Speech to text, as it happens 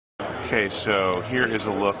Okay, so here is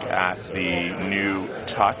a look at the new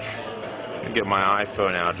Touch. I get my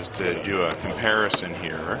iPhone out just to do a comparison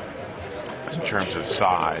here in terms of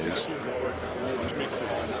size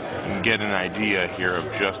and get an idea here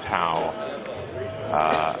of just how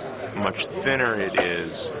much thinner it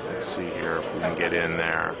is. Let's see here if we can get in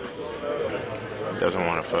there. It doesn't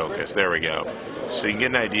want to focus. There we go. So you can get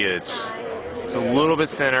an idea. It's a little bit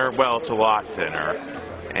thinner. Well, it's a lot thinner,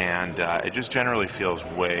 and it just generally feels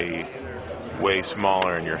way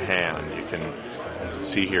smaller in your hand. You can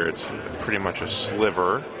see here it's pretty much a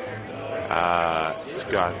sliver. It's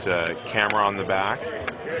got a camera on the back,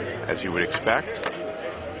 as you would expect,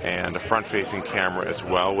 and a front-facing camera as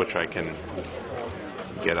well, which I can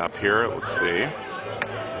get up here. Let's see.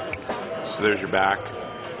 So there's your back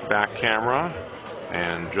camera,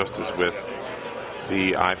 and just as with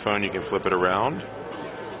the iPhone, you can flip it around.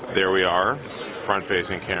 There we are,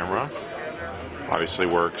 front-facing camera. Obviously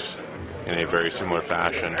works in a very similar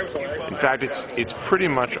fashion. In fact, it's pretty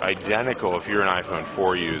much identical if you're an iPhone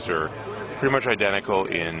 4 user, pretty much identical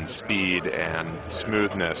in speed and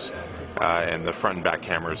smoothness, and the front and back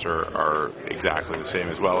cameras are exactly the same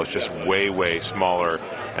as well. It's just way smaller,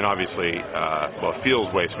 and obviously, well, it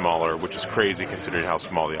feels way smaller, which is crazy considering how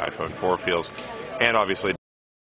small the iPhone 4 feels, and obviously